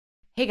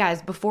Hey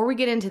guys, before we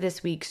get into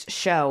this week's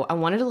show, I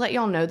wanted to let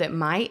y'all know that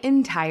my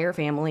entire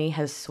family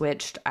has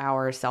switched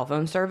our cell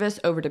phone service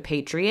over to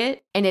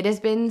Patriot, and it has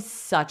been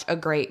such a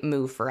great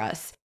move for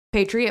us.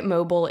 Patriot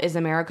Mobile is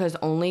America's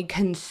only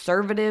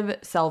conservative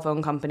cell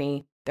phone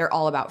company. They're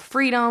all about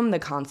freedom, the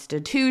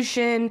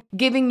Constitution,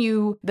 giving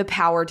you the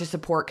power to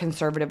support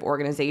conservative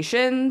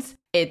organizations.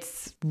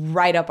 It's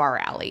right up our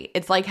alley.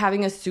 It's like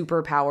having a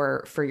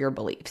superpower for your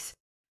beliefs.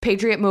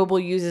 Patriot Mobile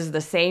uses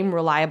the same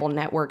reliable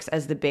networks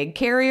as the big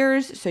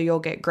carriers, so you'll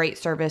get great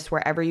service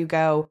wherever you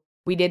go.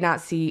 We did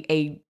not see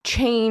a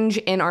change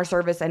in our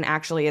service, and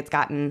actually it's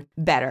gotten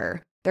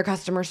better. Their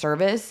customer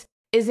service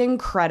is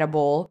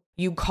incredible.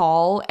 You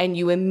call and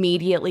you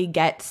immediately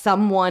get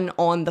someone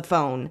on the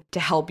phone to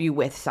help you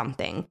with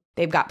something.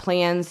 They've got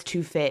plans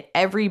to fit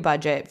every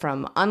budget,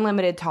 from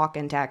unlimited talk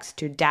and text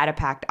to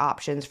data-packed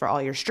options for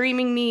all your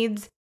streaming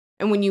needs.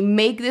 And when you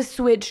make this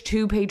switch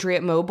to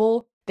Patriot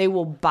Mobile, they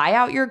will buy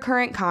out your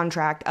current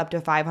contract up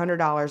to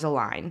 $500 a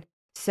line.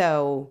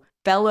 So,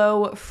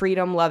 fellow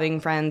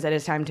freedom-loving friends, it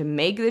is time to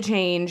make the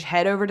change.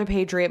 Head over to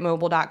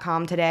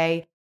patriotmobile.com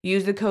today.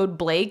 Use the code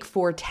Blake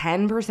for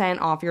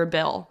 10% off your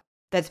bill.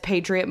 That's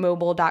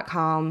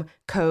patriotmobile.com,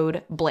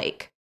 code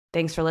Blake.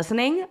 Thanks for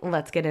listening.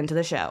 Let's get into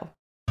the show.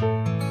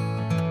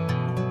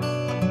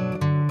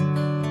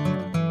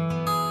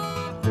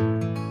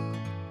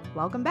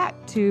 Welcome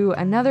back to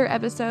another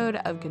episode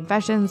of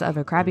Confessions of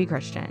a Crappy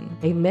Christian,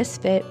 a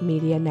Misfit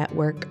Media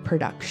Network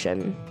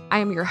production. I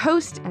am your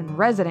host and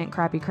resident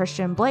crappy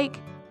Christian,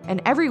 Blake,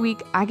 and every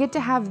week I get to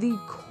have the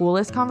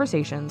coolest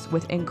conversations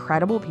with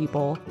incredible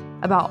people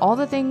about all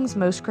the things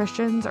most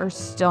Christians are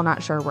still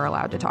not sure we're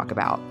allowed to talk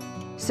about.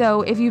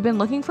 So if you've been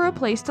looking for a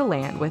place to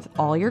land with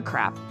all your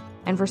crap,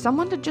 and for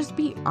someone to just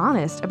be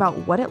honest about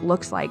what it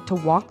looks like to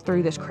walk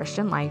through this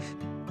Christian life,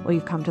 well,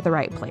 you've come to the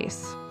right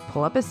place.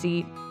 Pull up a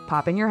seat,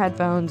 pop in your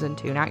headphones and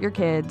tune out your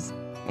kids,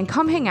 and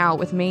come hang out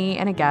with me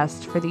and a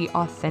guest for the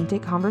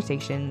authentic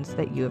conversations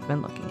that you have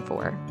been looking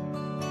for.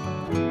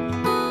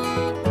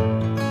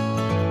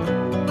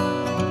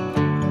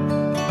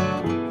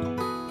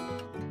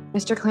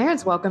 Mr.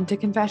 Clarence, welcome to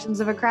Confessions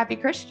of a Crappy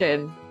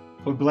Christian.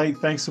 Well, Blake,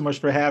 thanks so much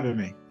for having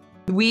me.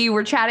 We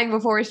were chatting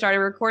before we started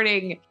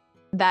recording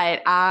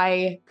that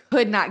I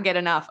could not get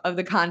enough of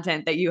the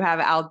content that you have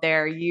out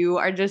there. You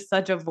are just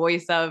such a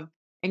voice of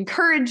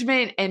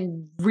encouragement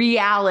and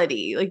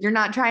reality. Like, you're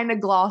not trying to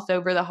gloss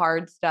over the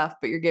hard stuff,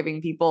 but you're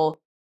giving people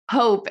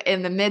hope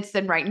in the midst.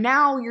 And right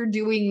now you're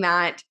doing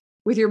that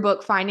with your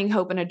book, Finding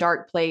Hope in a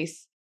Dark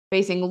Place,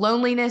 facing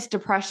loneliness,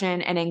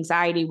 depression, and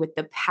anxiety with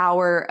the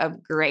power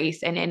of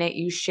grace. And in it,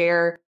 you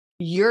share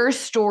your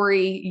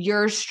story,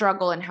 your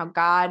struggle, and how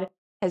God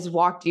has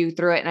walked you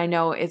through it. And I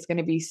know it's going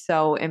to be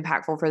so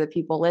impactful for the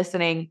people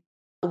listening.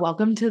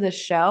 Welcome to the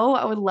show.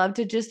 I would love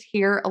to just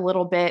hear a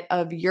little bit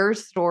of your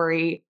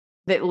story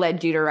that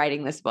led you to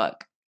writing this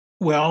book.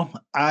 Well,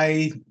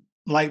 I,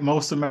 like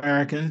most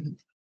Americans,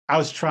 I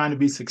was trying to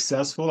be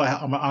successful.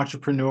 I'm an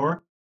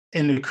entrepreneur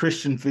in the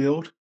Christian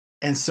field.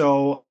 And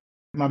so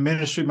my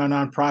ministry, my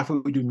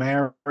nonprofit, we do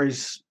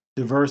marriage,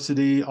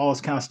 diversity, all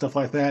this kind of stuff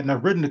like that. And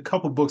I've written a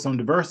couple books on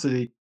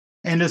diversity.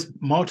 And this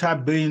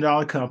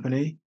multi-billion-dollar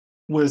company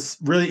was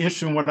really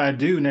interested in what I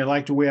do, and they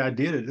liked the way I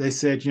did it. They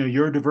said,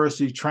 your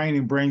diversity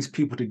training brings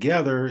people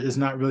together, is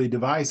not really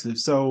divisive.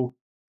 So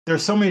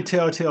there's so many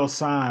telltale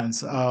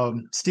signs.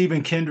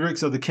 Stephen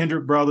Kendricks of the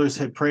Kendrick brothers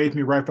had prayed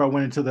me right before I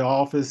went into the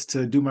office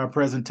to do my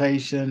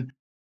presentation.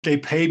 They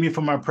paid me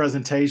for my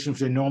presentation, which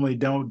they normally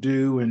don't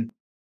do. And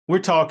we're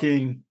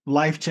talking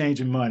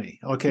life-changing money.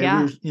 Okay.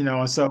 Yeah.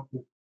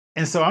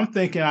 And so I'm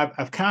thinking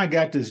I've kind of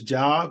got this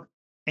job,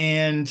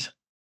 and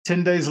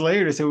 10 days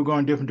later, they said we're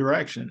going a different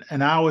direction.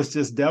 And I was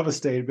just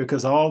devastated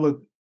because all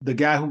the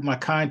guy who my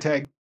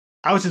contact,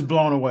 I was just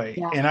blown away.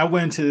 Yeah. And I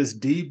went into this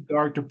deep,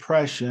 dark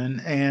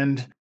depression.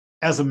 And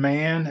as a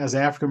man, as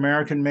an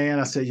African-American man,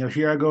 I said,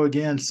 here I go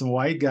again. Some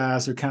white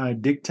guys are kind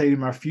of dictating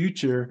my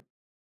future.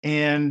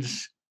 And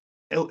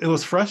it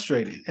was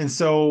frustrating. And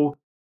so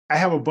I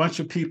have a bunch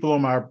of people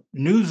on my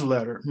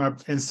newsletter.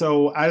 And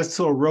so I just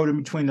sort of wrote in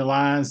between the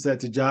lines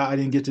that I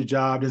didn't get the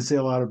job, didn't say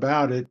a lot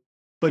about it.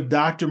 But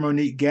Dr.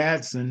 Monique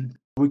Gadsden,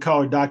 we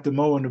call her Dr.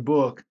 Mo in the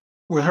book,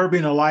 with her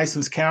being a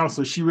licensed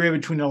counselor, she read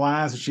between the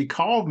lines and she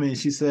called me and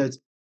she said,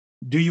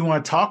 do you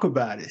want to talk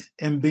about it?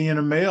 And being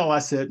a male, I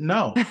said,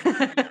 no.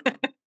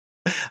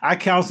 I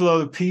counsel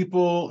other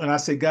people. And I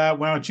said, God,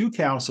 why don't you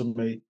counsel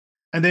me?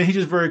 And then he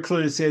just very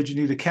clearly said, you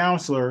need a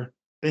counselor.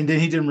 And then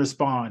he didn't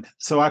respond.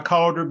 So I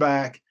called her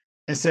back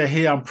and said,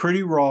 hey, I'm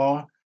pretty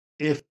raw.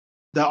 If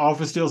the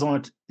offer if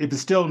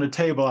it's still on the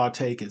table, I'll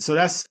take it. So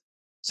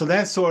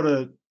that sort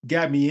of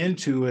got me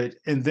into it.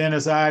 And then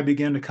as I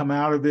began to come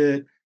out of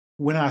it,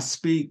 when I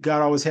speak,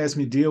 God always has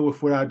me deal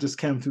with what I just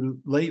came through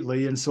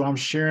lately. And so I'm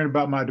sharing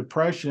about my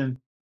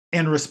depression,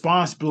 and the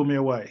response blew me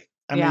away.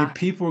 I mean,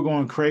 people were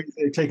going crazy.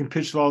 They're taking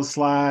pictures of all the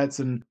slides,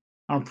 and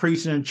I'm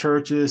preaching in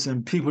churches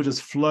and people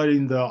just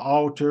flooding the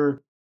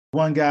altar.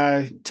 One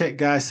tech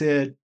guy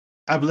said,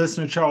 I've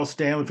listened to Charles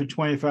Stanley for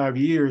 25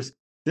 years.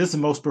 This is the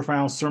most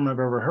profound sermon I've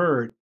ever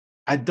heard.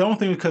 I don't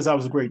think because I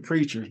was a great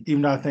preacher,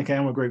 even though I think I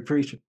am a great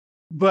preacher.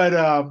 But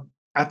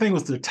I think it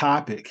was the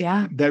topic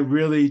Yeah. that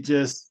really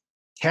just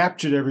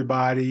captured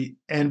everybody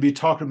and be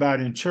talking about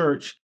it in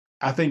church.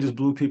 I think just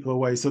blew people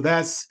away. So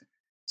that's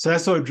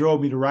what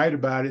drove me to write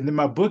about it. And then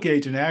my book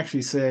agent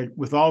actually said,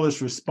 with all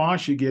this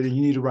response you're getting,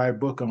 you need to write a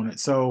book on it.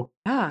 So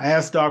Yeah. I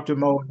asked Dr.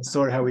 Mo, and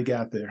sort of how we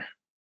got there.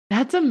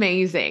 That's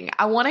amazing.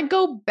 I want to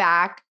go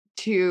back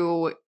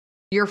to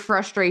your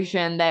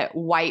frustration that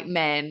white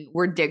men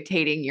were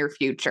dictating your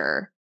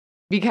future,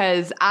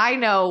 because I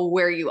know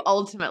where you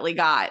ultimately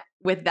got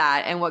with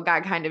that and what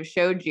God kind of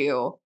showed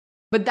you.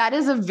 But that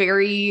is a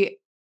very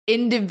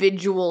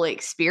individual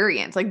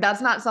experience. Like,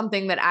 that's not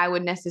something that I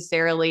would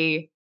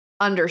necessarily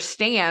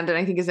understand. And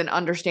I think is an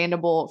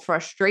understandable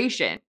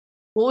frustration.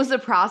 What was the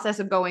process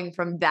of going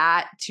from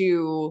that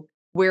to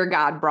where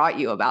God brought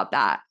you about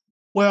that?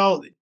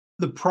 Well,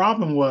 the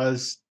problem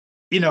was,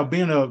 being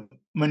a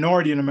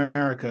minority in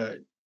America,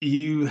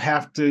 you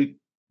have to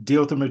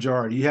deal with the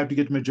majority. You have to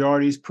get the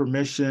majority's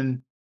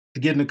permission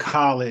to get into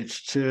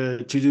college, to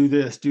do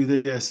this, do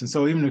this. And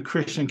so even the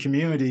Christian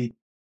community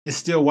is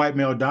still white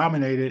male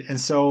dominated. And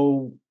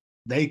so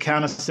they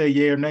kind of say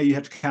yay or nay, you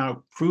have to kind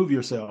of prove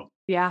yourself.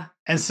 Yeah.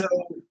 And so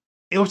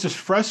it was just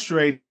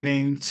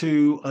frustrating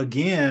to,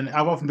 again,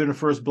 I've often been the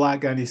first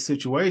Black guy in these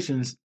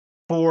situations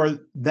for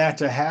that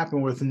to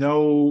happen with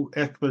no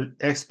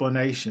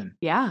explanation.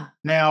 Yeah.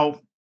 Now,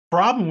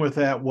 problem with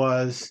that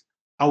was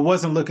I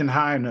wasn't looking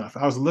high enough.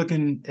 I was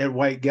looking at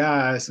white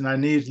guys and I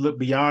needed to look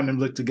beyond them,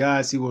 look to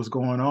God, see what was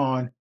going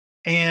on.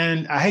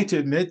 And I hate to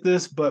admit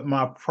this, but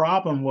my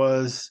problem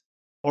was,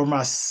 or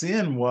my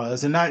sin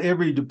was, and not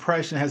every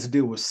depression has to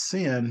deal with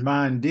sin,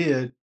 mine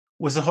did,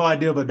 was the whole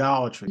idea of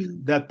idolatry,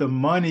 Mm. that the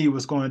money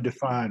was going to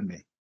define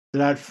me,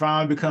 that I'd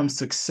finally become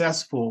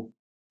successful.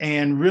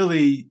 And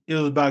really, it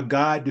was about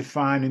God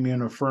defining me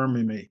and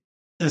affirming me.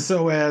 And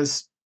so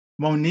as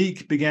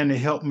Monique began to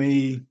help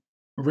me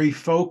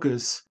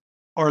refocus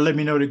or let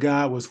me know that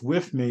God was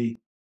with me,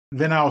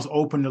 then I was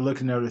open to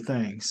looking at other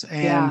things.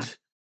 Yeah. And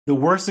the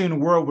worst thing in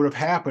the world would have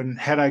happened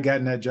had I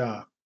gotten that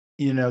job.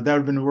 That would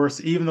have been the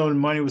worst. Even though the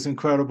money was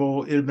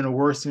incredible, it would have been the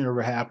worst thing that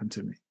ever happened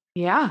to me.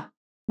 Yeah.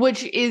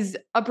 Which is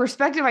a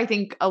perspective I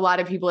think a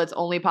lot of people, it's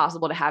only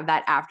possible to have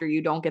that after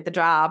you don't get the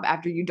job,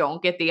 after you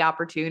don't get the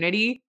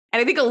opportunity.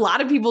 And I think a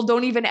lot of people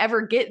don't even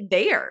ever get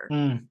there.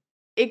 Mm.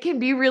 It can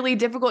be really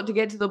difficult to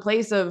get to the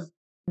place of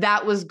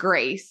that was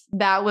grace,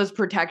 that was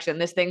protection.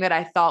 This thing that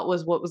I thought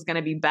was what was going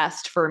to be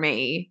best for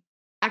me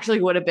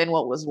actually would have been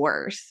what was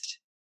worst.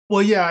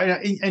 Well, yeah,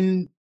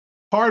 and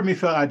part of me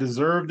felt I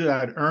deserved it.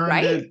 I'd earned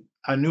Right? it.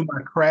 I knew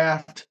my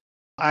craft.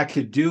 I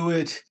could do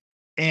it,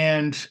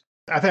 and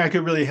I think I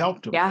could really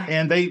help them. Yeah.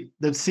 And the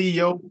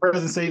CEO,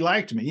 president, say he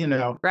liked me.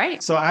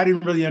 Right. So I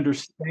didn't really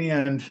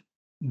understand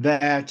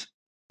that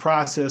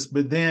process.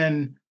 But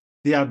then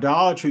the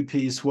idolatry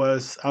piece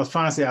was, I was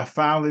trying to say, I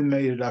finally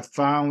made it. I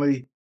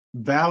finally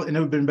and it would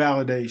have been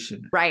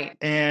validation. Right.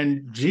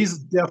 And Jesus'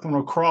 death on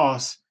the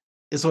cross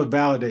is what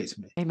validates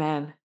me.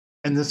 Amen.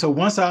 And then so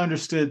once I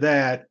understood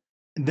that,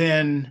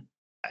 then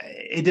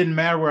it didn't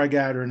matter where I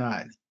got it or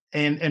not.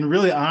 And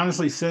really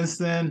honestly, since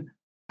then,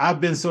 I've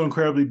been so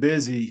incredibly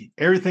busy.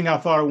 Everything I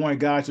thought I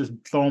wanted, God just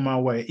thrown my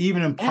way,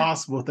 even Yeah.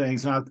 impossible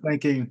things. And I'm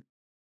thinking,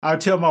 I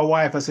would tell my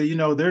wife, I say,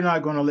 they're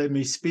not going to let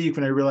me speak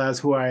when they realize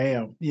who I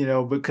am,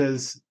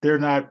 because they're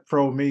not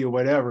pro me or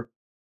whatever.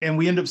 And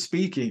we end up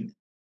speaking.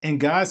 And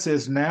God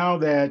says, now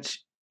that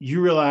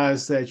you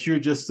realize that you're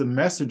just the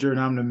messenger and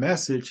I'm the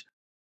message,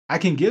 I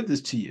can give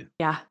this to you.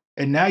 Yeah.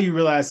 And now you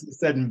realize it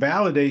doesn't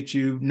validate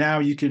you. Now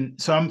you can,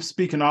 so I'm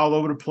speaking all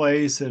over the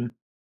place. And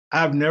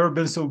I've never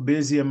been so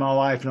busy in my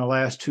life in the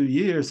last 2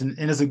 years. And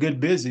it's a good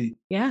busy.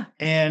 Yeah.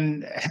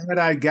 And had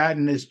I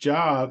gotten this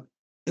job,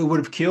 it would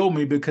have killed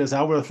me because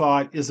I would have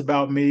thought it's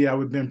about me. I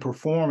would have been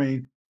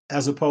performing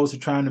as opposed to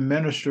trying to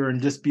minister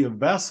and just be a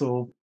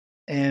vessel.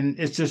 And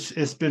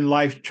it's been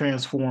life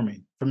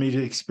transforming for me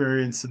to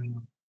experience.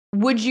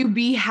 Would you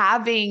be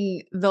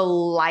having the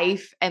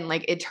life and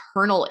like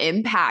eternal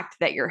impact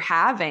that you're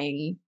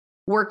having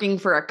working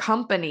for a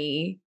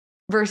company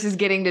versus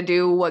getting to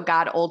do what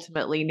God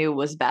ultimately knew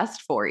was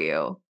best for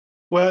you?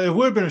 Well, it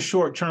would have been a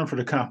short term for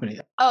the company.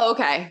 Oh,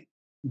 okay.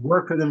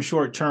 Work for them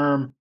short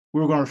term.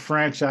 We were going to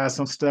franchise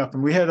some stuff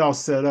and we had it all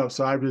set up.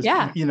 So I was,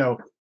 Yeah. so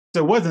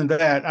it wasn't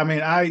that. I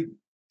mean, I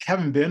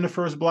haven't been the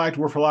first Black to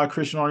work for a lot of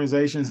Christian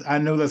organizations. I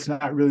know that's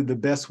not really the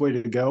best way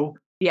to go.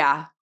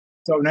 Yeah.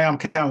 So now I'm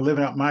kind of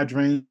living out my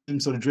dreams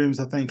or the dreams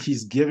I think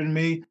he's given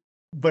me.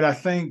 But I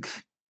think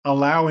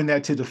allowing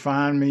that to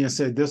define me and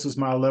say this was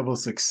my level of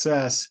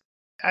success,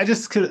 I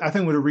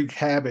think would have wreaked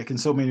havoc in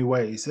so many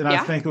ways. And I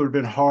Yeah. think it would have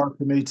been hard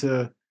for me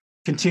to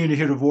continue to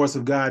hear the voice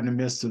of God in the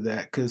midst of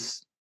that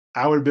because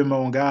I would have been my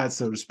own God,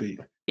 so to speak.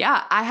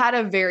 Yeah. I had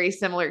a very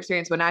similar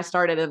experience when I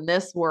started in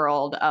this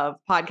world of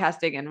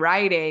podcasting and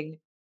writing.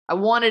 I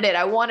wanted it.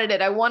 I wanted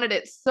it. I wanted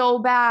it so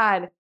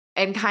bad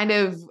and kind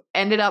of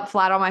ended up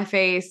flat on my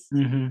face.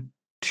 Mm-hmm.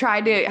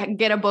 Tried to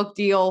get a book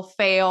deal,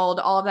 failed,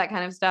 all of that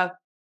kind of stuff.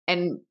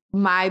 And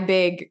my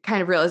big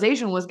kind of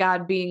realization was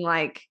God being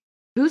like,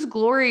 whose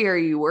glory are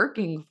you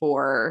working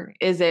for?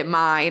 Is it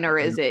mine or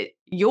is it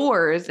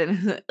yours?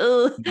 And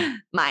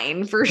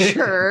mine for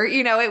sure.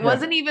 It Yeah,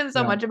 wasn't even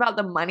so yeah, much about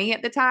the money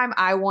at the time.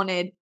 I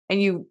wanted,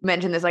 and you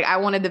mentioned this, like I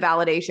wanted the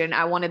validation,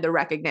 I wanted the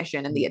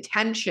recognition and the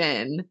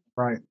attention.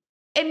 right.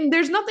 And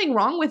there's nothing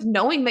wrong with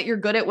knowing that you're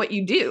good at what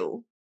you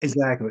do.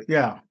 Exactly.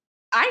 Yeah.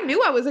 I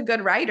knew I was a good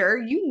writer.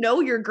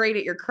 You're great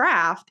at your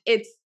craft.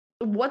 It's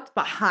what's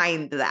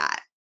behind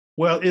that.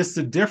 Well, it's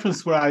the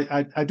difference where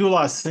I do a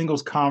lot of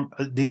singles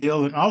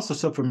deal and also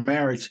stuff for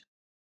marriage.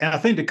 And I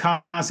think the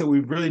concept we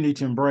really need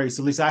to embrace,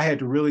 at least I had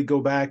to really go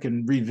back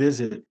and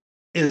revisit,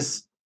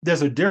 is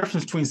there's a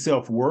difference between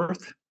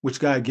self-worth, which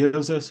God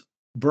gives us,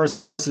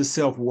 versus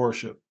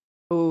self-worship.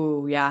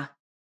 Oh, yeah.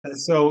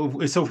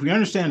 So if we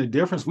understand the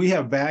difference, we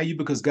have value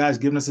because God's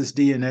given us this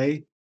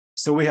DNA.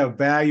 So we have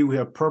value, we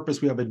have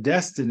purpose, we have a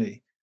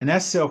destiny, and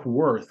that's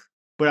self-worth.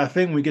 But I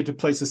think when we get to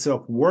place of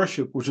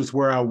self-worship, which is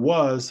where I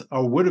was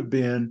or would have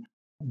been,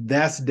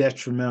 that's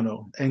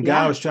detrimental. And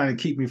God Yeah. was trying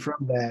to keep me from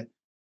that.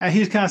 And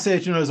he kind of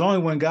said, there's only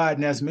one God,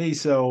 and that's me.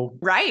 So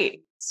Right.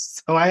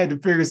 I had to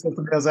figure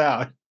something else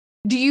out.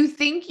 Do you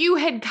think you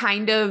had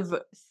kind of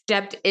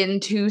stepped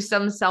into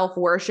some self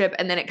worship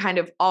and then it kind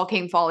of all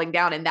came falling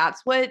down? And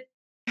that's what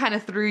kind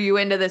of threw you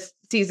into this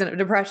season of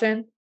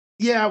depression?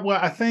 Yeah, well,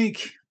 I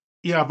think,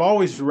 I've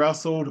always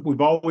wrestled.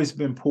 We've always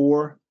been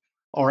poor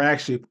or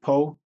actually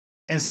po.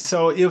 And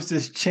so it was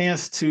this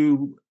chance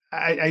to,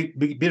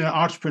 being an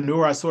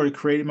entrepreneur, I sort of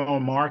created my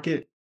own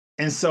market.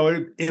 And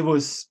so it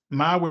was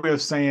my way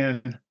of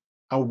saying,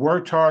 I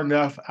worked hard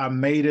enough, I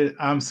made it,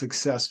 I'm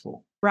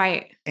successful.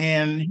 Right.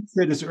 And you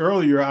said this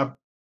earlier,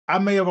 I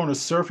may have on the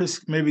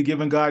surface maybe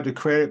given God the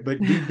credit,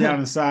 but deep down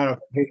inside of,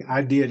 hey,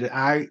 I did it.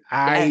 I Yes.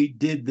 I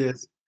did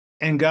this.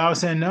 And God was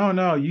saying, no,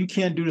 no, you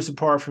can't do this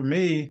apart from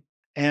me.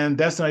 And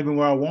that's not even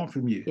what I want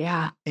from you.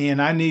 Yeah.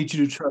 And I need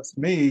you to trust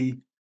me.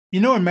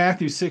 In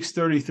Matthew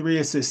 6:33,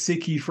 it says,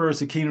 seek ye first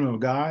the kingdom of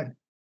God.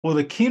 Well,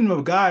 the kingdom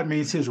of God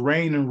means his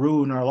reign and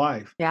rule in our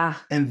life. Yeah.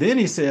 And then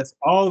he says,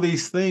 all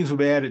these things will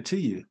be added to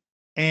you.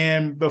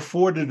 And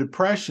before the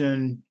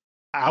depression,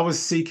 I was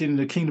seeking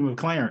the kingdom of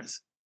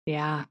Clarence.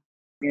 Yeah.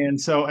 And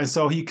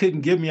so he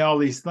couldn't give me all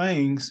these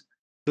things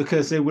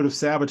because they would have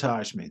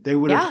sabotaged me. They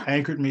would have Yeah.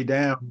 anchored me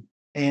down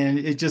and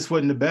it just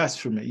wasn't the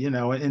best for me.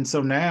 And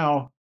so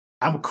now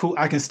I'm cool.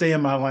 I can stay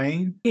in my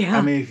lane. I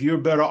Yeah. mean, if you're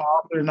a better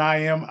author than I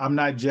am, I'm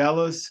not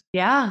jealous.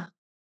 Yeah.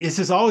 It's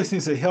just all these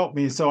things that help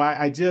me. So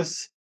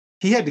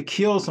he had to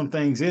kill some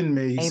things in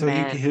me so he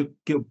Amen. could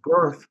give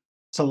birth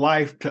to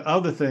life to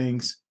other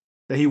things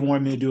that he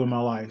wanted me to do in my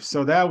life.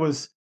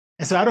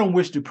 And so I don't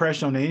wish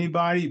depression on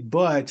anybody,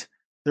 but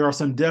there are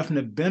some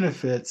definite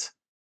benefits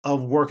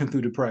of working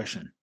through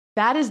depression.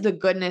 That is the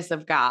goodness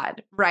of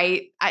God,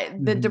 right?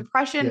 The Mhm.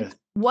 depression Yes.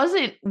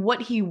 wasn't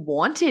what he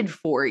wanted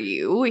for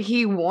you.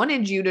 He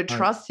wanted you to Right.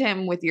 trust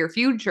him with your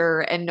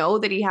future and know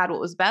that he had what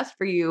was best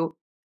for you.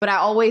 But I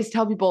always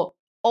tell people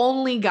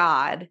only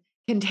God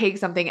can take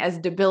something as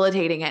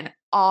debilitating and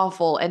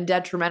awful and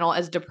detrimental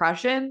as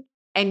depression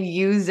and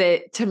use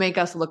it to make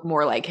us look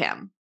more like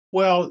him.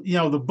 Well,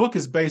 the book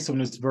is based on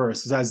this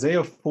verse. It's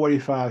Isaiah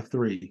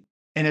 45:3.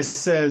 And it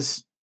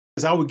says,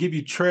 I will give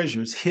you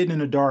treasures hidden in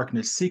the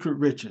darkness, secret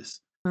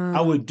riches. I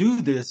Mm, would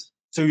do this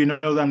so you know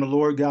that I'm the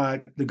Lord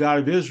God, the God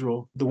of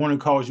Israel, the one who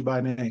calls you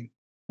by name.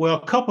 Well,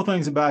 a couple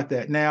things about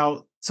that.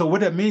 Now, so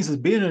what that means is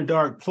being in a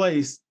dark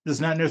place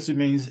does not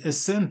necessarily mean it's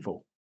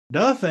sinful. The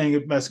other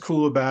thing that's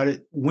cool about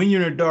it, when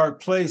you're in a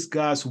dark place,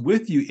 God's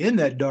with you in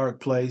that dark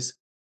place.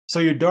 So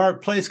your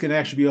dark place can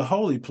actually be a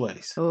holy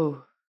place.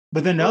 oh,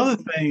 But then the oh,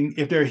 other thing,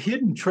 if there are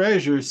hidden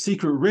treasures,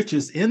 secret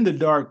riches in the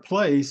dark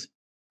place,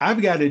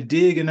 I've got to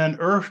dig and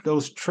unearth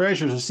those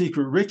treasures or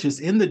secret riches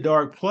in the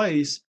dark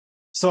place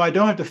so I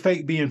don't have to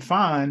fake being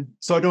fine,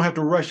 so I don't have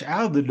to rush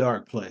out of the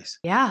dark place.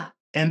 yeah,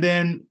 And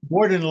then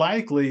more than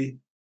likely,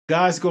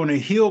 God's going to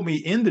heal me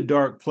in the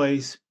dark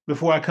place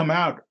before I come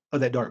out of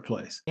that dark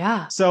place.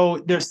 yeah.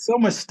 So there's so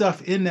much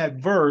stuff in that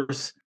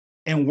verse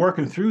and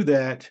working through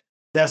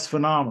that's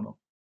phenomenal.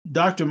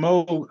 Dr.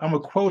 Mo, I'm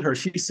going to quote her.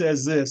 She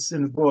says this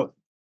in the book.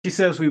 She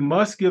says, we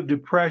must give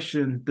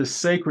depression the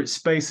sacred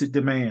space it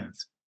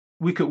demands.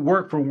 We could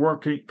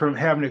working from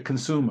having it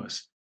consume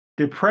us.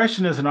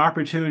 Depression is an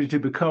opportunity to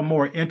become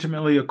more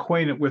intimately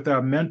acquainted with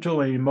our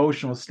mental and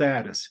emotional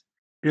status.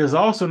 It is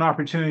also an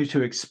opportunity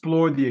to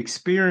explore the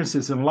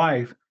experiences in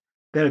life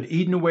that have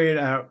eaten away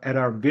at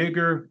our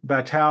vigor,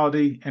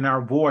 vitality, and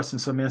our voice in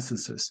some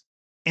instances.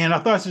 And I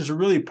thought this was a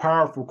really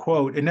powerful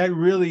quote, and that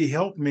really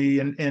helped me.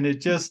 And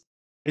it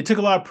took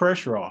a lot of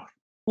pressure off.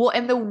 Well,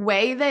 and the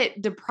way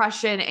that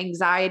depression,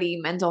 anxiety,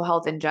 mental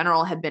health in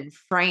general have been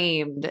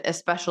framed,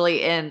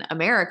 especially in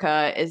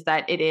America, is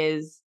that it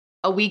is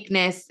a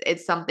weakness.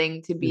 It's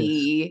something to Yes.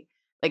 be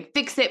like,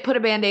 fix it, put a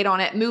band aid on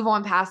it, move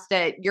on past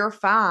it. You're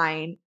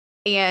fine.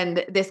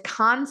 And this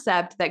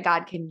concept that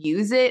God can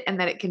use it and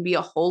that it can be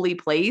a holy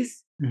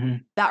place,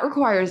 Mhm. that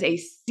requires a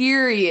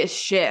serious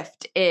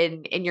shift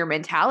in your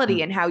mentality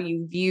Yeah. and how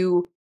you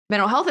view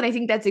mental health. And I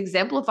think that's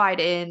exemplified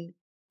in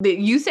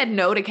You said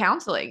no to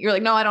counseling. You're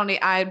like, no, I don't need,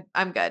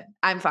 I'm good.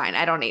 I'm fine.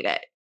 I don't need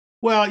it.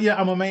 Well, yeah,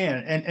 I'm a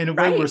man, and the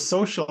way we're Right.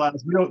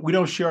 socialized, we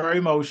don't share our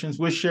emotions.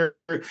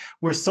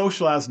 We're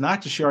socialized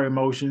not to share our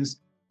emotions.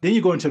 Then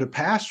you go into the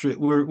pastorate,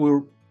 where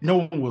no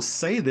one will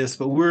say this,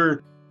 but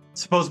we're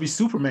supposed to be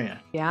Superman,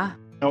 Yeah.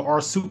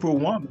 or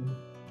Superwoman,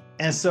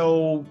 and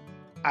so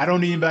I don't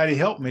need anybody to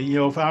help me.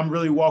 If I'm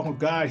really walking with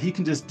God, He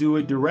can just do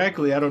it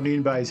directly. I don't need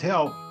anybody's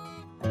help.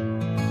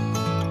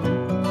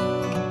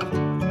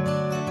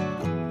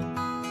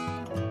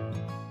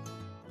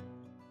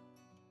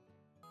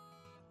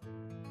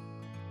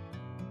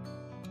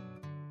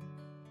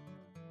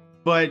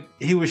 But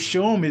He was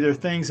showing me there are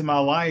things in my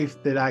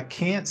life that I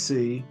can't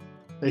see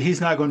that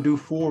He's not going to do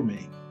for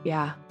me.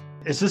 Yeah.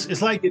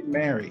 It's like getting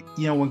married.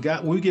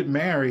 When we get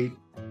married,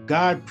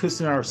 God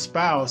puts in our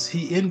spouse,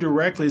 He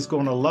indirectly is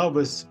going to love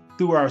us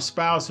through our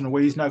spouse in a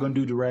way He's not going to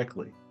do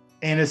directly.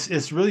 And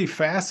it's really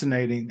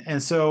fascinating.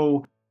 And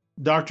so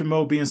Dr.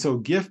 Mo being so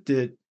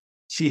gifted,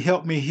 she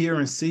helped me hear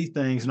and see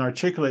things and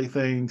articulate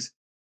things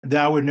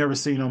that I would never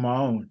seen on my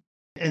own.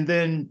 And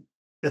then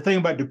the thing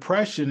about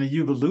depression, and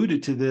you've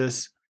alluded to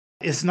this,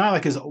 it's not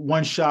like it's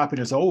one shot and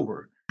it's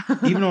over.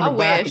 Even on I the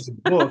back wish. of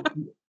the book,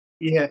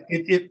 yeah,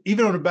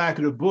 even on the back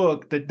of the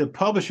book, the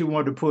publisher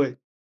wanted to put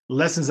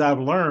lessons I've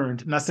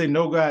learned. And I say,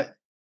 no, God,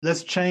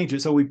 let's change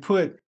it. So we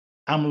put,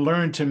 I'm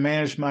learning to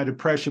manage my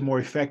depression more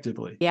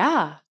effectively.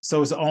 Yeah.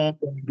 So it's an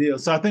ongoing deal.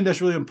 So I think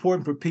that's really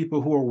important for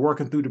people who are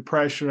working through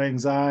depression,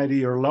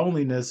 anxiety, or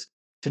loneliness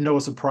to know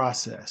it's a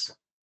process.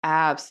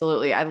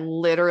 Absolutely. I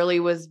literally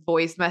was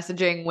voice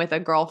messaging with a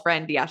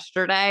girlfriend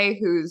yesterday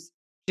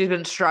she's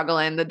been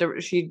struggling.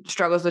 She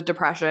struggles with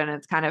depression.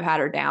 It's kind of had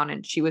her down.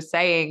 And she was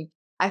saying,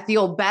 I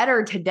feel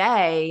better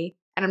today.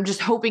 And I'm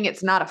just hoping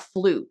it's not a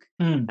fluke.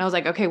 And I was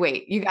like, okay,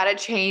 wait, you got to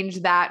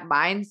change that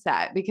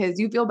mindset because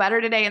you feel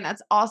better today. And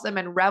that's awesome.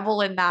 And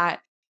revel in that.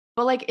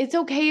 But like, it's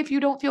okay if you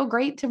don't feel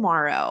great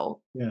tomorrow.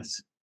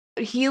 Yes.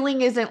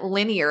 Healing isn't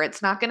linear.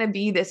 It's not going to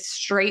be this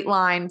straight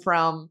line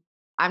from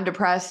I'm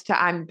depressed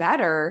to I'm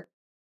better.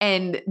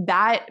 And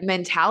that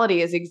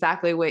mentality is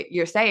exactly what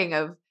you're saying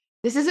of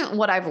this isn't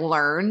what I've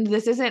learned.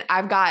 This isn't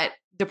I've got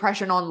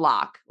depression on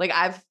lock. Like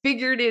I've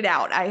figured it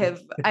out. I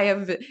have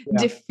Yeah.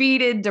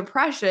 defeated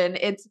depression.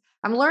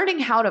 I'm learning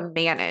how to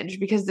manage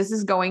because this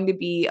is going to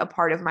be a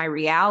part of my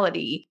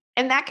reality.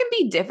 And that can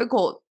be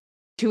difficult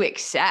to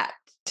accept,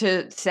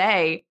 to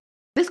say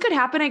this could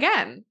happen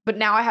again, but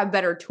now I have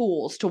better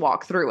tools to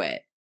walk through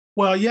it.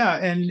 Well, yeah,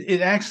 and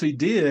it actually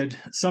did.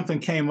 Something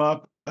came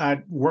up. I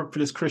worked for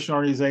this Christian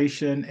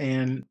organization,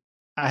 and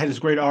I had this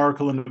great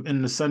article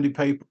in the Sunday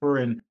paper,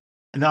 and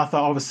I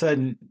thought all of a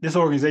sudden this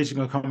organization is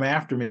going to come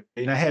after me,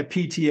 and I had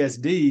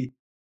PTSD,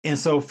 and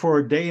so for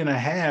a day and a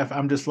half,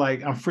 I'm just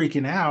like I'm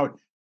freaking out,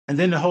 and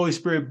then the Holy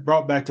Spirit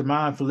brought back to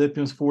mind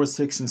Philippians 4,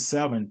 6, and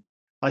 7,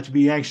 like to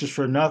be anxious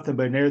for nothing,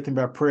 but in everything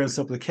by prayer and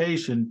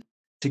supplication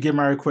to give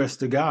my requests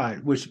to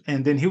God,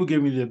 and then He would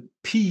give me the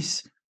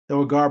peace that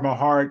would guard my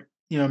heart,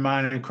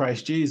 mind in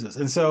Christ Jesus.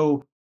 And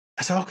so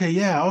I said, okay,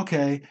 yeah,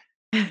 okay.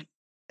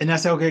 And I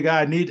said, okay,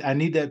 God, I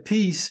need that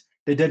peace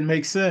that doesn't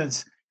make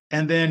sense.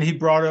 And then He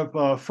brought up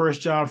 1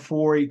 John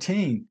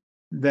 4:18,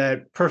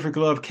 that perfect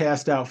love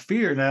casts out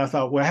fear. And I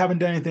thought, well, I haven't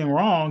done anything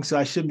wrong, so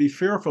I shouldn't be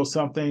fearful of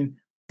something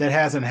that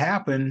hasn't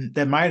happened,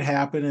 that might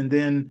happen. And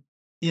then,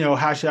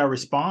 how should I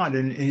respond?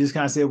 And He just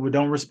kind of said, well,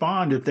 don't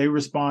respond. If they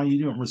respond,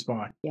 you don't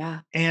respond. Yeah.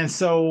 And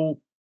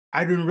so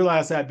I didn't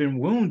realize I'd been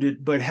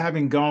wounded, but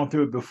having gone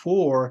through it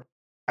before,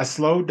 I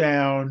slowed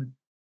down.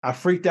 I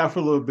freaked out for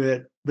a little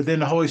bit, but then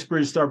the Holy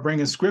Spirit started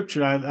bringing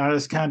scripture. I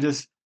just kind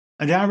of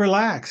and then I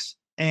relaxed,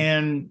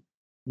 and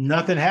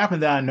nothing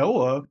happened that I know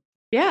of.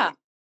 Yeah.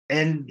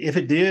 And if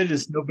it did,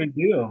 it's no big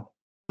deal.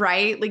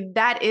 Right. Like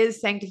that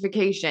is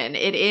sanctification.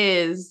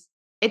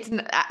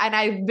 And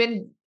I've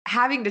been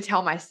having to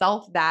tell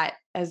myself that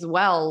as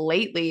well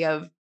lately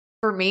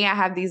for me, I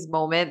have these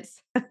moments.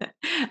 I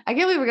can't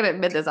believe we're going to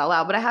admit this out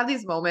loud, but I have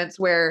these moments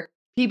where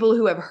people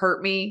who have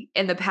hurt me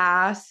in the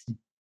past,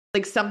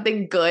 like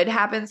something good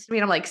happens to me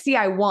and I'm like, see,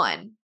 I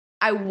won.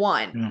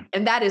 Yeah.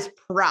 And that is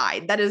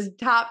pride. That is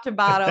top to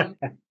bottom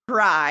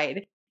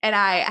pride. And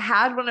I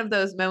had one of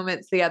those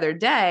moments the other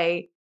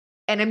day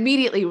and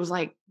immediately was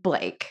like,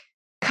 Blake,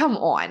 come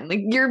on.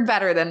 Like you're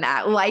better than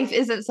that. Life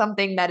isn't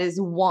something that is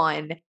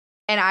won.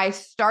 And I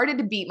started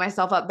to beat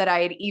myself up that I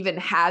had even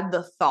had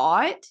the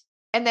thought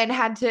and then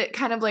had to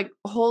kind of like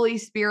Holy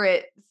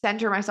Spirit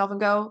center myself and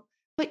go,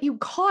 but you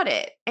caught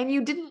it and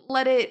you didn't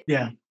let it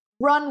Yeah.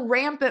 run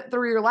rampant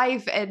through your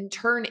life and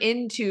turn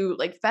into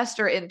like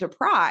fester into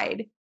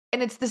pride.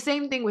 And it's the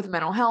same thing with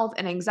mental health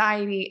and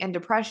anxiety and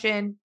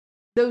depression.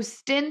 Those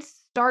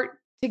stints start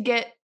to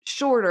get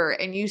shorter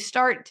and you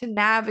start to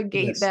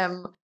navigate Yes.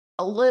 them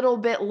a little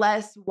bit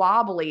less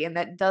wobbly. And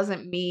that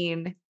doesn't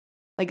mean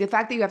like the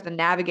fact that you have to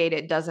navigate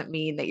it doesn't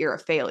mean that you're a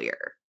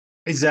failure.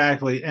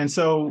 Exactly. And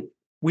so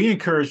we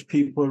encourage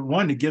people,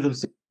 one, to give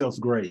themselves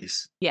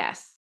grace.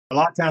 Yes. A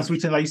lot of times we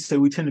tend, like you said,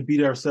 we tend to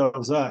beat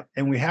ourselves up,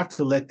 and we have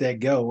to let that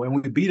go. And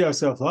we beat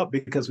ourselves up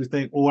because we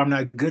think, oh, I'm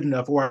not good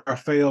enough, or I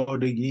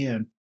failed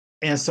again.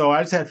 And so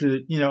I just have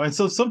to, and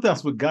so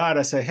sometimes with God,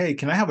 I say, hey,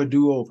 can I have a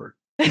do-over?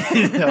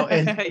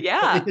 And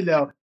Yeah. you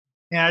know,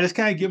 and I just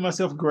kind of give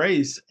myself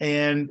grace.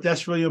 And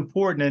that's really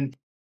important.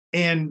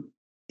 And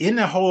in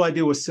the whole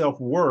idea with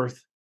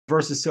self-worth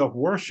versus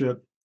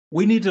self-worship,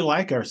 we need to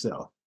like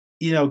ourselves.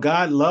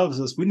 God loves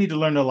us. We need to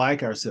learn to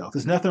like ourselves.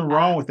 There's nothing Yeah.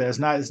 wrong with that. It's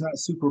not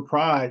super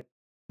pride.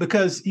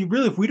 Because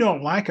if we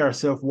don't like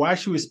ourselves, why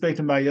should we expect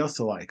anybody else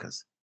to like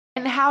us?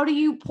 And how do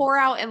you pour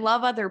out and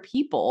love other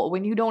people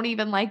when you don't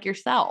even like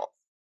yourself?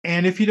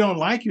 And if you don't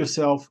like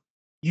yourself,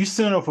 you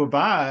send off a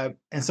vibe.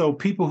 And so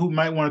people who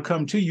might want to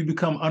come to you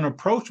become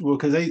unapproachable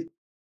because they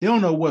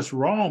don't know what's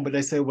wrong, but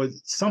they say, well,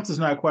 something's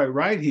not quite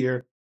right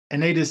here.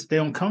 And they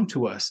don't come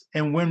to us.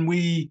 And when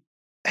we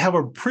have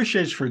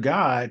appreciation for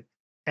God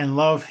and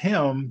love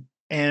him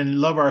and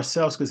love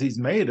ourselves because he's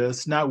made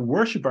us, not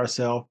worship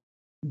ourselves,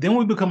 then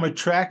we become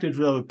attracted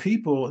to other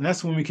people. And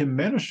that's when we can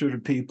minister to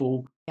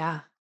people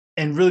Yeah.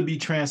 and really be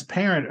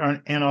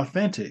transparent and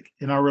authentic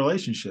in our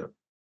relationship.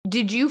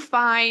 Did you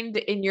find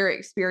in your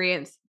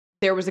experience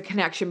there was a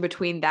connection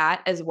between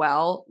that as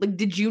well? Like,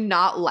 did you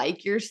not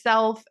like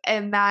yourself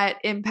and that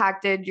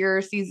impacted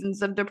your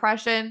seasons of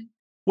depression?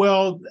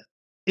 Well,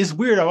 it's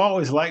weird. I've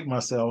always liked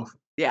myself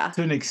Yeah.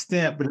 to an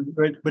extent,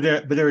 but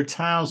there are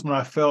times when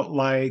I felt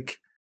like,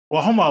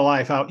 well, all my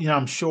life,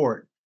 I'm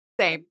short,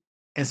 Same.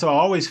 and so I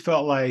always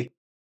felt like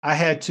I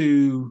had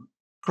to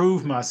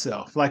prove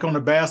myself. Like on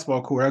the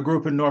basketball court, I grew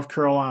up in North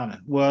Carolina.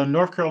 Well, in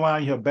North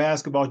Carolina, you have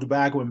basketball,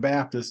 tobacco, and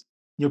Baptist.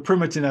 You're pretty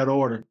much in that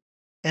order.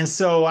 And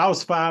so I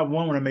was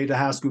 5'1" when I made the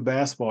high school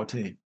basketball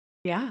team.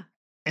 Yeah.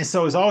 And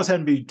so it's always had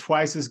to be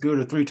twice as good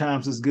or three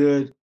times as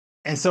good.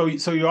 And so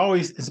you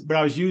always, but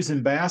I was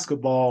using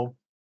basketball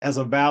as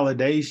a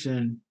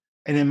validation.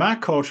 And in my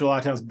culture, a lot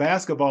of times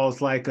basketball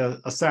is like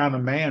a sign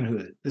of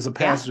manhood. It's a Yeah.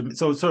 passage.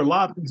 So a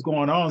lot of things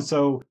going on.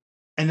 So,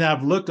 and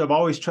I've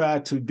always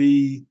tried to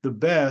be the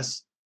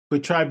best,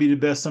 but try to be the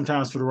best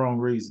sometimes for the wrong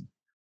reason.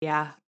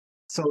 Yeah.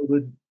 So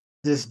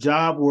this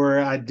job where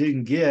I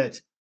didn't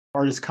get,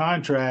 or this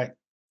contract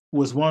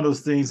was one of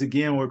those things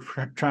again, we're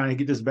trying to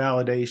get this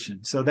validation.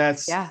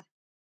 Yeah.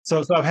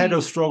 So I've had See,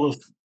 those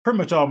struggles pretty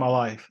much all my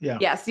life. Yeah.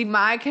 yeah, see,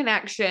 my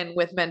connection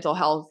with mental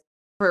health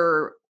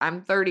for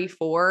I'm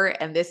 34,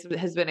 and this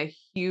has been a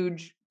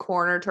huge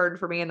corner turn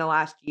for me in the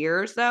last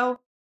year or so,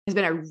 has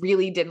been I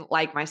really didn't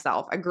like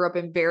myself. I grew up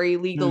in very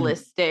Mm,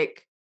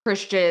 legalistic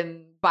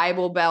Christian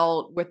Bible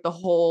Belt with the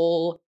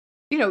whole,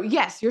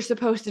 yes, you're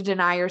supposed to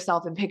deny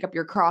yourself and pick up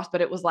your cross,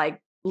 but it was like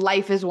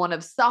life is one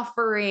of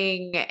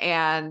suffering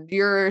and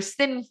you're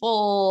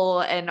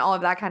sinful and all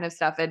of that kind of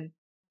stuff. And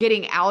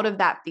getting out of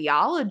that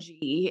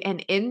theology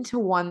and into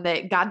one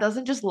that God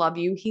doesn't just love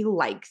you, he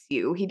likes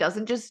you. He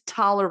doesn't just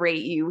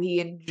tolerate you, he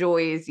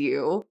enjoys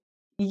you.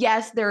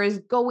 Yes, there is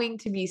going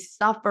to be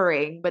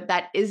suffering, but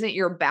that isn't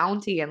your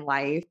bounty in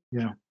life.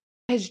 yeah.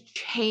 Has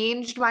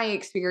changed my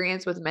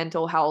experience with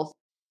mental health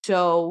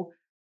so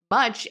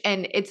much.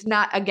 And it's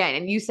not, again,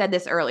 and you said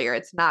this earlier,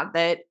 it's not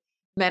that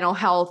mental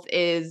health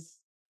is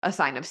a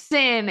sign of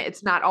sin.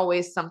 It's not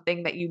always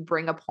something that you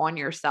bring upon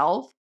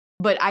yourself.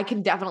 But I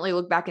can definitely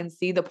look back and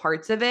see the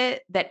parts of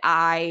it that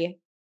I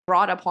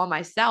brought upon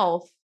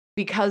myself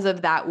because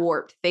of that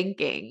warped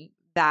thinking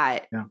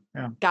that Yeah.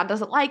 Yeah. God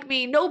doesn't like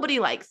me. Nobody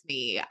likes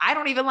me. I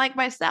don't even like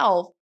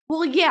myself.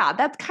 Well, yeah,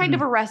 that's kind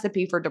of Mhm. a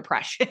recipe for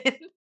depression.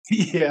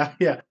 Yeah.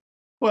 Yeah.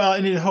 Well,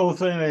 and the whole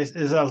thing is,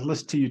 as I was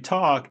listening to you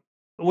talk,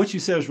 what you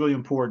said is really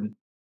important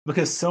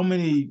because so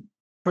many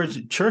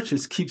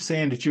churches keep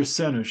saying that you're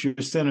sinners, you're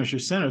sinners, you're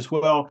sinners.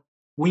 Well,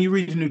 when you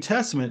read the New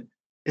Testament,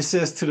 it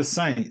says to the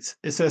saints,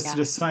 it says to Yeah.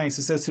 the saints,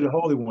 it says to the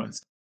holy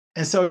ones.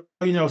 And so,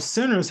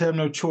 sinners have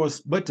no choice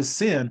but to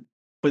sin,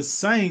 but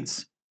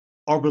saints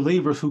are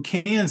believers who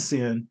can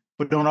sin,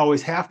 but don't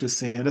always have to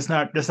sin. That's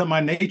not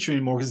my nature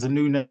anymore because it's a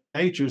new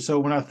nature. So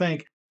when I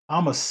think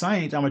I'm a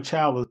saint, I'm a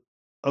child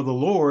of the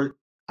Lord,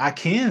 I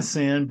can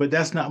sin, but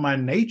that's not my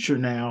nature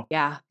now.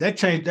 Yeah. That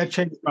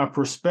changed my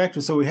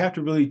perspective. So we have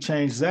to really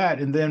change that.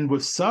 And then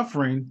with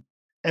suffering,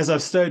 as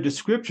I've studied the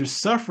scriptures,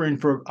 suffering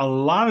for a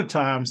lot of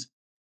times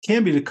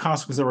can be the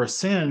consequence of our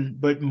sin,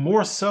 but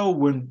more so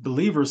when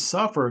believers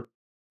suffer,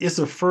 it's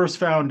a first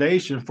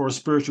foundation for a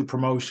spiritual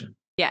promotion.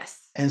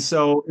 Yes. And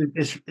so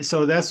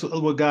so that's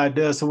what God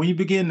does. So when you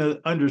begin to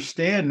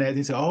understand that,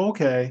 you say, "Oh,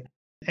 okay,"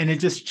 and it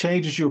just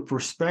changes your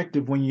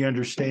perspective when you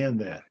understand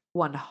that.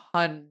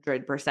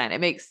 100%.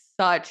 It makes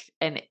such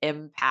an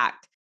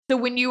impact. So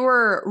when you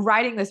were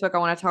writing this book, I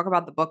want to talk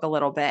about the book a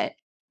little bit.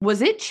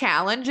 Was it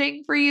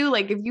challenging for you?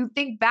 Like if you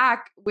think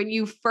back when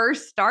you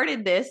first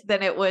started this,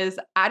 then it was,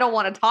 I don't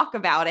want to talk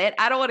about it.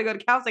 I don't want to go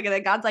to counseling. And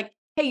then God's like,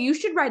 hey, you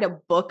should write a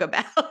book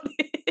about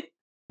it.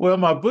 Well,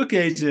 my book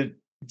agent,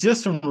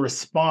 just from the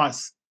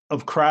response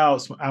of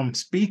crowds when I'm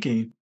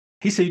speaking,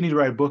 he said, "You need to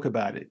write a book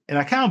about it." And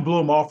I kind of blew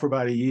him off for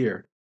about a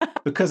year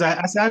because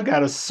I said, "I've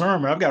got a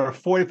sermon. I've got a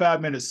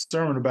 45-minute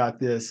sermon about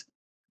this."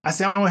 I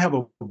said, "I don't have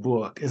a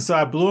book." And so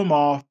I blew him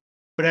off.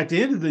 But at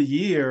the end of the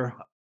year,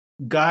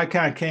 God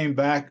kind of came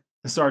back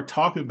and started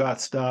talking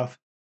about stuff.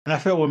 And I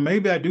felt, well,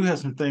 maybe I do have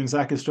some things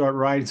I could start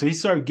writing. So he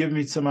started giving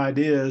me some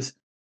ideas.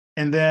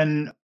 And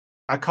then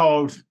I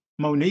called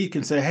Monique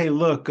and said, hey,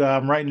 look,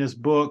 I'm writing this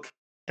book.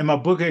 And my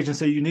book agent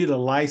said, you need a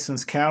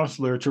licensed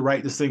counselor to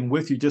write this thing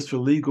with you just for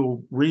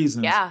legal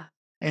reasons. Yeah.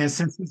 And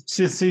since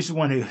she's the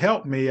one who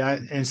helped me,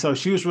 and so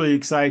she was really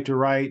excited to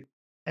write.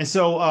 And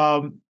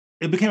so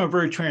it became a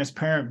very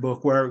transparent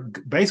book where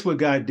basically what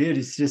God did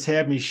is just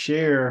have me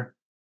share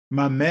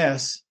my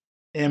mess.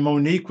 And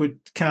Monique would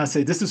kind of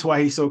say, this is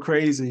why he's so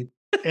crazy.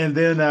 And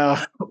then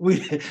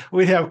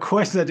we'd have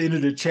questions at the end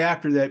of the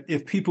chapter that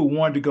if people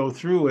wanted to go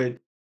through it,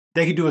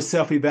 they could do a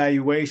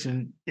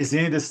self-evaluation. Is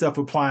any of this stuff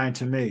applying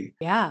to me?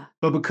 Yeah.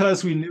 But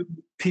because we knew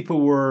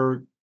people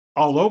were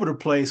all over the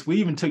place, we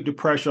even took the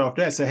pressure off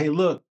that. Say, hey,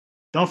 look,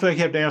 don't feel like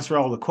you have to answer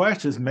all the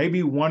questions.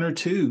 Maybe one or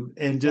two,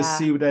 and just Yeah.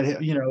 see what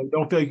that.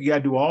 Don't feel like you got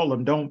to do all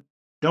of them.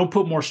 Don't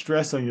put more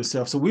stress on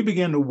yourself. So we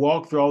began to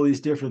walk through all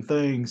these different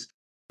things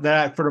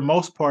that, for the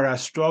most part, I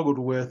struggled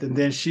with, and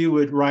then she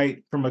would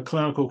write from a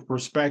clinical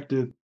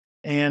perspective,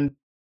 and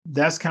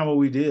that's kind of what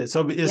we did.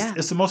 So Yeah.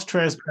 it's the most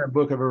transparent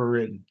book I've ever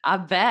written. I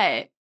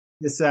bet.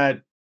 It's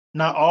that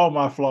not all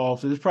my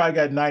flaws. It's probably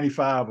got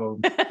 95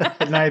 of them,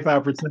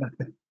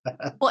 95%.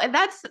 Well, and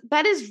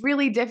that is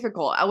really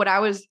difficult. When I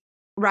was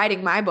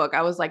writing my book,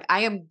 I was like,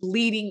 I am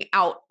bleeding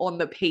out on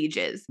the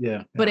pages,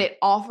 Yeah, but yeah. it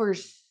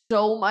offers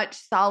so much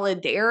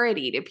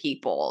solidarity to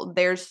people.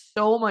 There's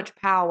so much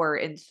power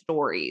in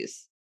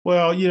stories.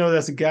 Well,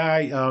 there's a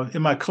guy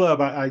in my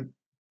club. I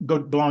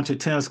belong to a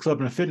tennis club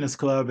and a fitness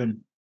club, and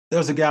there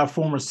was a guy, a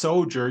former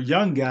soldier,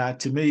 young guy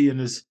to me in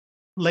his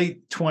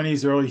late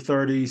 20s, early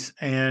 30s,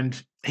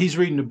 and he's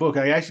reading the book.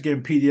 I actually gave him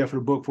a PDF of the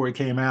book before it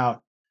came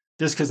out,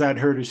 just because I'd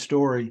heard his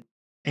story.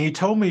 And he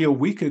told me a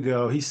week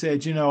ago, he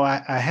said,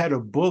 I had a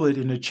bullet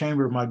in the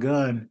chamber of my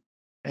gun,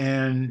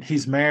 and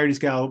he's married, he's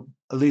got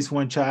at least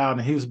one child,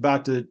 and he was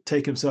about to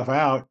take himself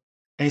out.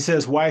 And he said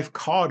his wife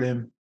called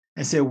him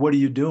and said, what are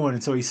you doing?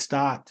 And so he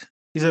stopped.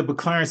 He said, but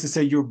Clarence, he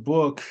said, your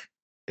book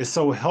is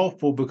so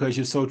helpful because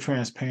you're so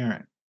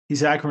transparent. He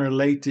said, I can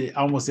relate to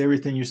almost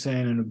everything you're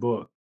saying in the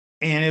book.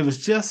 And it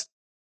was just,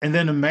 and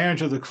then the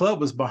manager of the club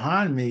was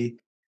behind me.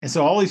 And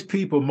so all these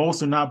people,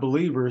 most are not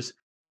believers,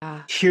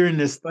 Yeah. hearing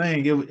this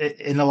thing,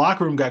 in the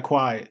locker room got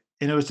quiet.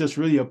 And it was just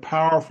really a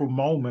powerful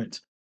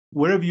moment.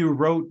 Whatever you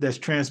wrote that's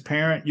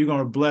transparent, you're going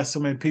to bless so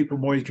many people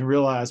more you can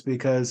realize,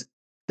 because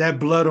that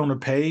blood on the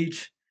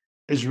page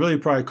is really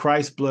probably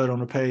Christ's blood on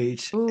the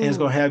page, and it's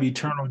going Ooh. to have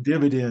eternal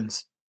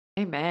dividends.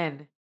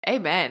 Amen.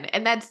 Amen.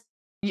 And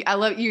I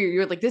love you.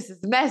 You're like, this is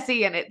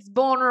messy and it's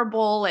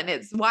vulnerable and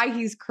it's why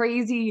he's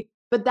crazy.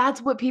 But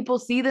that's what people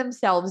see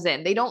themselves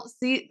in. They don't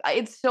see,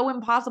 it's so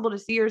impossible to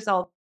see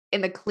yourself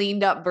in the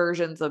cleaned up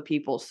versions of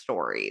people's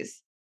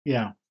stories.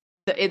 Yeah,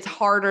 It's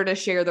harder to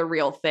share the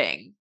real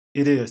thing.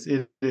 it is.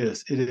 It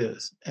is. It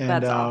is. And,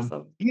 That's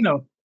awesome.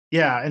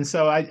 yeah. And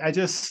so I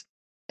just,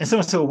 and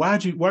someone said, why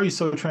are you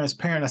so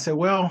transparent? I said,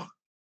 well,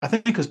 I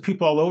think because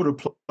people all over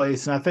the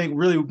place. And I think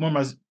really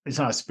it's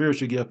not a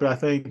spiritual gift, but I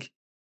think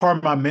part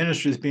of my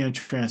ministry is being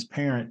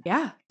transparent.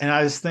 Yeah. And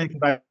I just think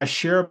if I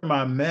share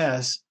my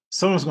mess,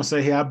 someone's going to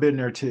say, hey, I've been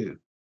there too.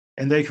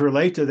 And they can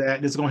relate to that.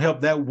 And it's going to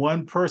help that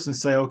one person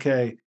say,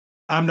 okay,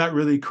 I'm not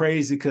really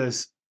crazy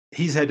because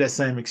he's had that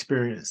same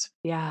experience.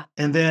 Yeah.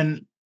 And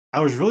then I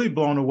was really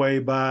blown away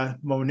by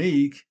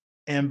Monique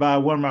and by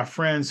one of my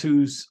friends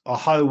who's a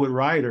Hollywood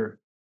writer.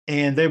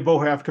 And they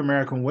both are African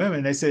American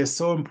women. They say it's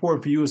so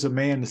important for you as a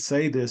man to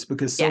say this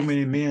because so Yes.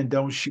 many men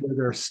don't share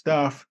their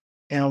stuff.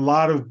 And a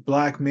lot of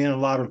Black men, a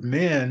lot of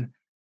men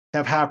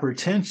have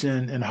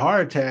hypertension and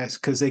heart attacks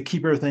because they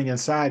keep everything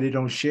inside. They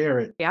don't share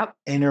it. Yep.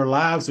 And their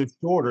lives are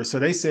shorter. So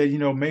they said,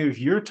 maybe if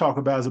you're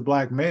talking about as a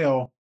Black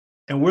male,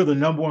 and we're the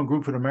number one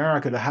group in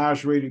America, the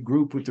highest rated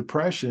group with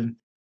depression,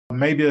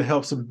 maybe it'll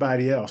help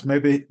somebody else.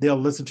 Maybe they'll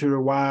listen to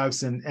their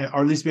wives or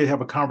at least be able to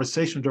have a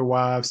conversation with their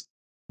wives,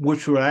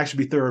 which will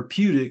actually be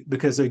therapeutic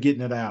because they're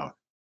getting it out.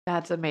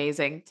 That's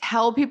amazing.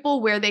 Tell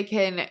people where they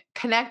can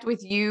connect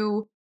with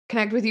you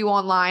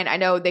online. I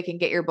know they can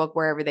get your book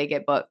wherever they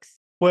get books.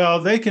 Well,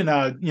 they can,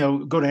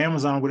 go to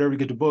Amazon, whatever, to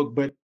get the book.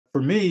 But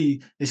for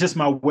me, it's just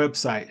my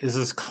website. It's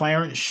just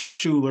Clarence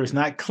Shuler. It's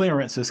not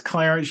Clarence. It's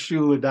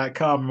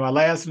clarenceshuler.com. My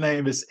last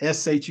name is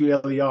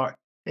Shuler.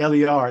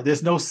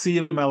 There's no C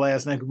in my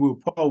last name.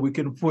 We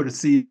couldn't put a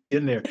C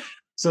in there.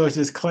 So it's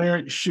just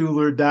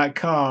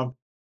clarenceshuler.com.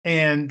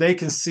 And they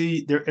can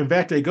see there. In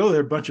fact, they go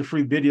there, a bunch of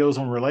free videos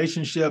on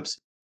relationships,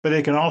 but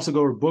they can also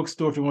go to a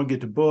bookstore if you want to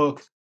get the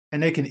book,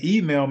 and they can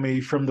email me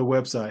from the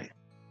website.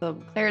 So,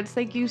 Clarence,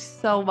 thank you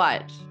so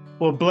much.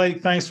 Well,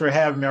 Blake, thanks for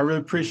having me. I really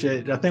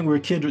appreciate it. I think we're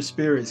kindred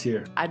spirits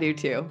here. I do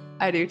too.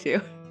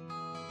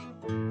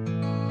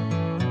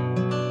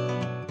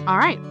 All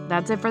right,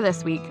 that's it for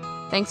this week.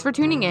 Thanks for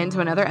tuning in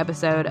to another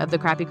episode of the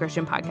Crappy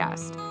Christian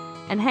Podcast.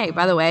 And hey,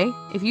 by the way,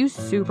 if you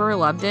super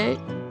loved it,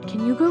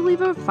 can you go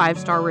leave a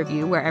 5-star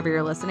review wherever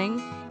you're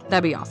listening?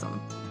 That'd be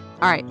awesome.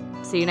 All right,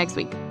 see you next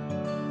week.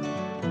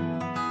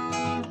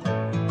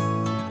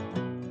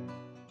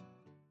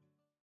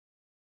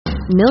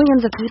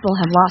 Millions of people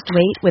have lost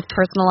weight with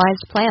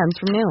personalized plans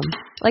from Noom,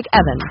 Like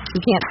Evan,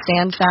 who can't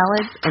stand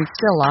salads and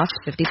still lost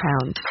 50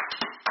 pounds.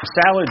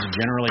 Salads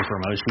generally for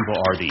most people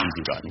are the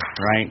easy button,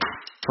 right?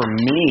 For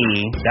me,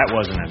 that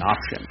wasn't an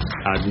option.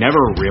 I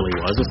never really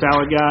was a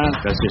salad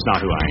guy. That's just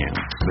not who I am.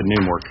 But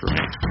Noom works for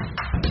me.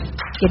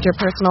 Get your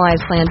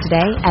personalized plan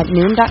today at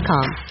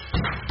Noom.com.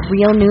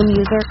 Real Noom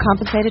user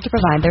compensated to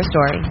provide their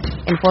story.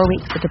 In 4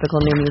 weeks, the typical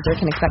Noom user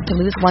can expect to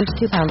lose 1 to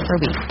 2 pounds per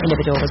week.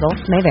 Individual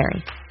results may vary.